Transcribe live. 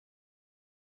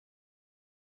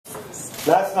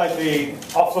Last night, the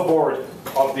Officer Board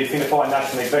of the Fianna Fáil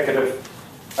National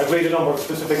Executive agreed a number of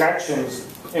specific actions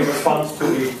in response to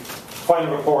the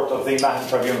final report of the Mahon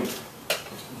Tribunal.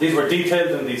 These were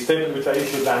detailed in the statement which I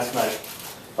issued last night.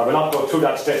 I will not go through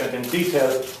that statement in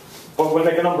detail, but will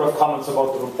make a number of comments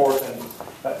about the report and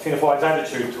Fianna Fáil's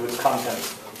attitude to its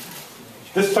contents.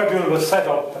 This tribunal was set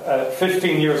up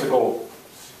 15 years ago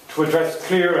to address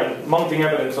clear and mounting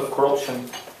evidence of corruption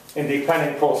in the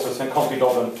planning process in County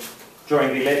Dublin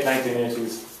during the late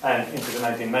 1980s and into the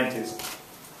 1990s.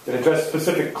 It addressed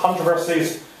specific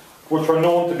controversies which were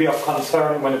known to be of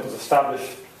concern when it was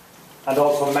established, and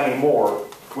also many more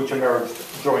which emerged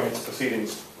during its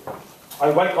proceedings. I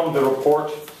welcome the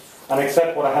report and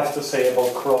accept what it has to say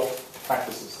about corrupt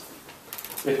practices.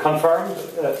 It confirmed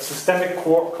systemic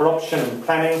corruption in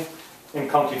planning in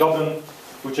County Dublin,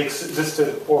 which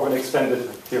existed over an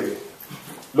extended period.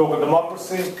 Local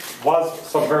democracy was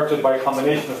subverted by a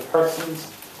combination of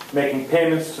persons making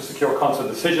payments to secure council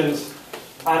decisions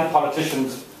and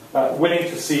politicians willing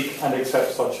to seek and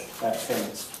accept such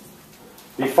payments.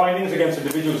 The findings against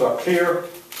individuals are clear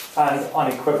and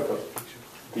unequivocal.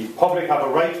 The public have a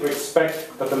right to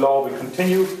expect that the law will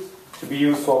continue to be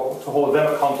used to hold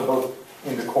them accountable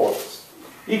in the courts.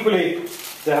 Equally,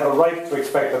 they have a right to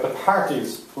expect that the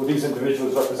parties who these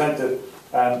individuals represented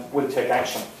will take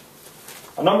action.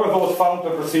 A number of those found to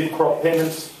have received corrupt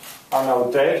payments are now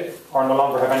dead or no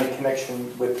longer have any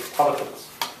connection with politics.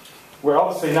 We're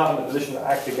obviously not in a position to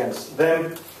act against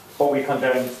them, but we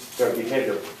condemn their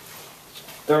behaviour.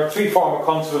 There are 3 former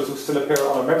councillors who still appear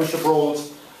on our membership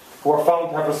rolls who are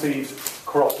found to have received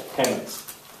corrupt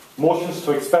payments. Motions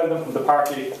to expel them from the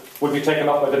party will be taken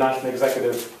up by the National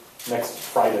Executive next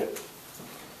Friday.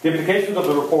 The implications of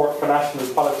the report for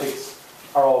national politics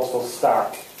are also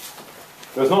stark.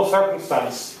 There is no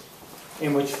circumstance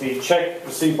in which the cheque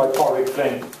received by Pádraig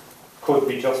Flynn could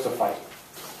be justified.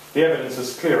 The evidence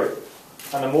is clear,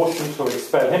 and a motion to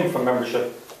expel him from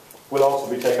membership will also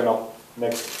be taken up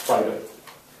next Friday.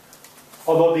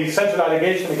 Although the central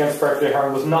allegation against Bertie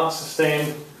Ahern was not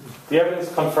sustained, the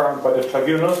evidence confirmed by the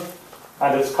tribunal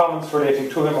and its comments relating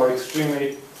to him are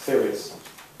extremely serious.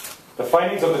 The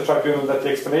findings of the tribunal that the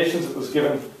explanations it was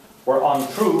given were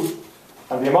untrue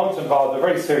and the amounts involved are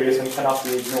very serious and cannot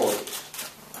be ignored.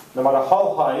 No matter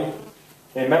how high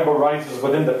a member rises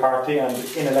within the party and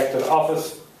in elected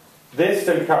office, they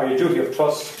still carry a duty of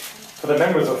trust for the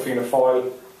members of Fianna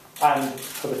Fáil and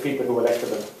for the people who elected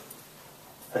them.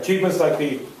 Achievements like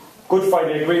the Good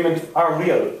Friday Agreement are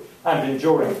real and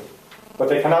enduring, but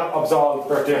they cannot absolve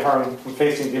Bertie Ahern from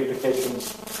facing the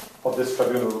implications of this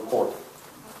tribunal report.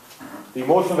 The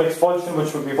motion of expulsion,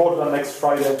 which will be voted on next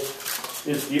Friday,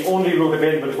 is the only route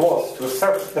available to us to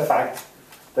assert the fact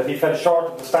that he fell short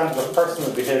of the standard of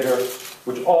personal behaviour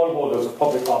which all holders of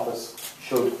public office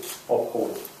should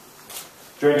uphold.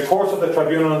 During the course of the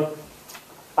tribunal,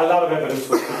 a lot of evidence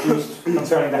was produced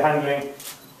concerning the handling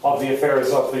of the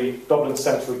affairs of the Dublin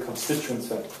Central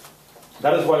constituency.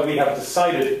 That is why we have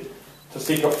decided to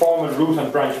seek a formal root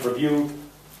and branch review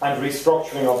and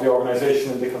restructuring of the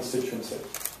organisation in the constituency.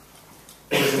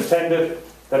 It is intended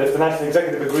that if the National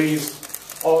Executive agrees,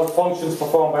 all functions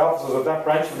performed by officers of that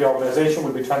branch of the organisation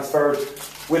will be transferred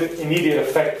with immediate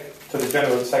effect to the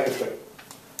General Secretary.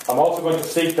 I'm also going to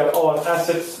seek that all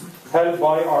assets held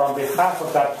by or on behalf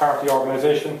of that party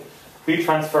organisation be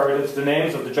transferred into the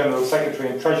names of the General Secretary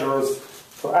and Treasurers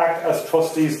to act as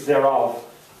trustees thereof,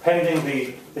 pending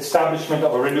the establishment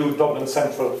of a renewed Dublin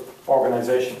Central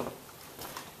organisation.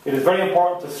 It is very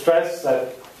important to stress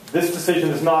that this decision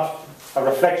is not a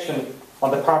reflection on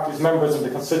the party's members in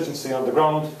the constituency on the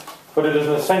ground, but it is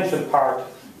an essential part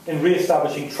in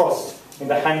re-establishing trust in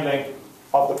the handling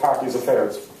of the party's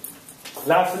affairs.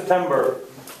 Last September,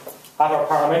 at our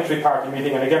parliamentary party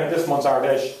meeting, and again at this month's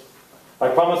Ardèche, I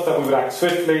promised that we would act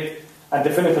swiftly and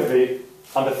definitively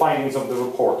on the findings of the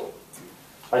report.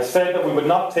 I said that we would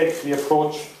not take the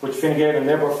approach which Fine Gael and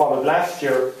Labour followed last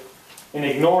year in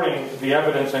ignoring the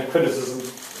evidence and criticism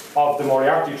of the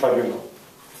Moriarty Tribunal.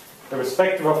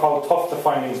 Irrespective of how tough the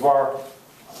findings were,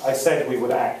 I said we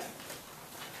would act.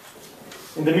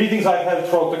 In the meetings I've held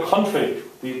throughout the country,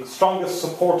 the strongest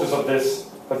supporters of this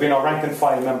have been our rank and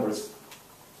file members.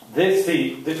 They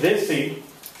see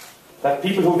that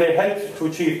people who they helped to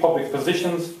achieve public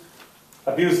positions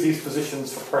abuse these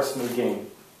positions for personal gain.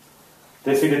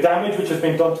 They see the damage which has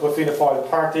been done to a Fianna Fáil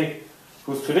party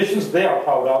whose traditions they are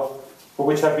proud of, but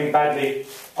which have been badly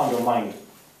undermined.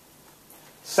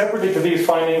 Separately to these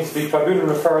findings, the Tribunal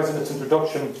refers in its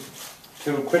introduction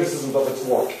to criticisms of its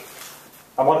work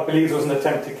and what it believes was an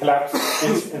attempt to collapse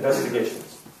its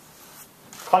investigations.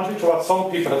 Contrary to what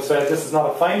some people have said, this is not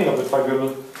a finding of the tribunal,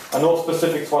 and no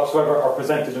specifics whatsoever are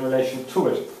presented in relation to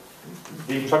it.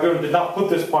 The tribunal did not put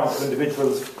this point to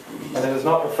individuals, and it is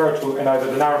not referred to in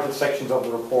either the narrative sections of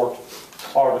the report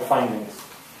or the findings.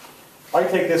 I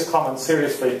take this comment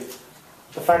seriously.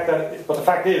 The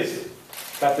fact is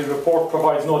that the report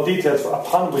provides no details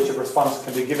upon which a response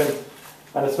can be given,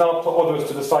 and it's not up to others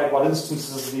to decide what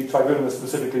instances the tribunal is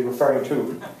specifically referring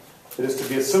to. It is to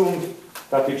be assumed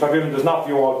that the tribunal does not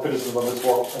view all criticism of its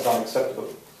work as unacceptable.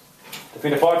 The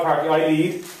Fianna Fáil party I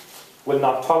lead will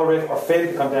not tolerate or fail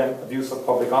to condemn abuse of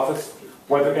public office,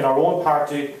 whether in our own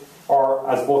party or,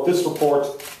 as both this report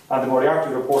and the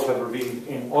Moriarty report have revealed,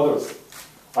 in others.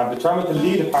 I am determined to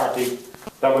lead a party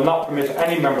that will not permit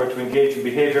any member to engage in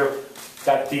behaviour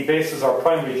that debases our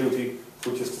primary duty,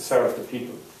 which is to serve the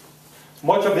people.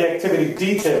 Much of the activity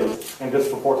detailed in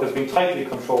this report has been tightly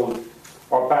controlled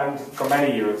or banned for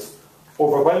many years,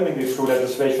 overwhelmingly through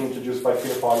legislation introduced by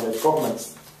Fianna Fáil-led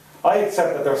governments. I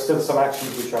accept that there are still some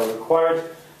actions which are required.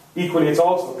 Equally, it's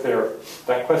also clear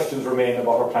that questions remain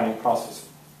about our planning process.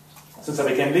 Since I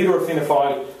became leader of Fianna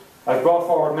Fáil, I've brought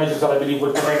forward measures that I believe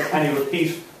will prevent any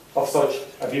repeat of such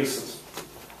abuses.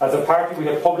 As a party, we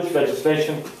have published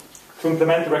legislation to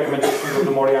implement the recommendations of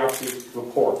the Moriarty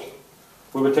report.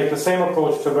 We will take the same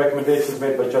approach to the recommendations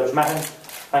made by Judge Mahon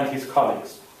and his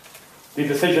colleagues. The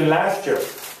decision last year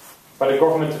by the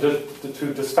government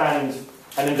to disband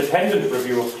an independent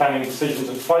review of planning decisions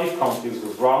in 5 counties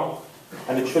was wrong,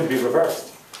 and it should be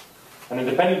reversed. An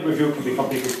independent review can be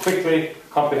completed quickly,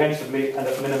 comprehensively, and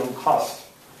at minimum cost.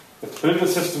 If the political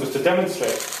system is to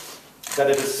demonstrate that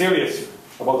it is serious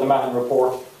about the Mahon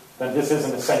report, then this is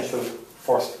an essential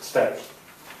first step.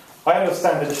 I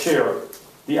understand and share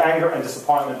the anger and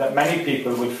disappointment that many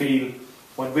people will feel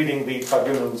when reading the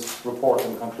tribunal's report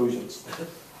and conclusions.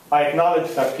 I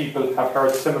acknowledge that people have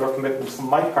heard similar commitments from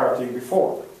my party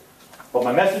before, but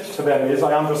my message to them is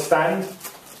I understand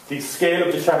the scale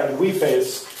of the challenge we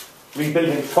face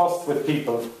rebuilding trust with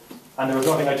people, and there is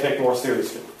nothing I take more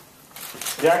seriously.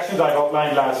 The actions I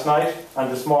outlined last night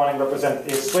and this morning represent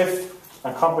a swift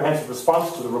and comprehensive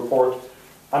response to the report,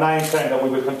 and I intend that we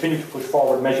will continue to push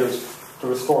forward measures to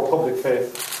restore public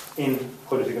faith in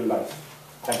political life.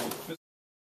 Thank you.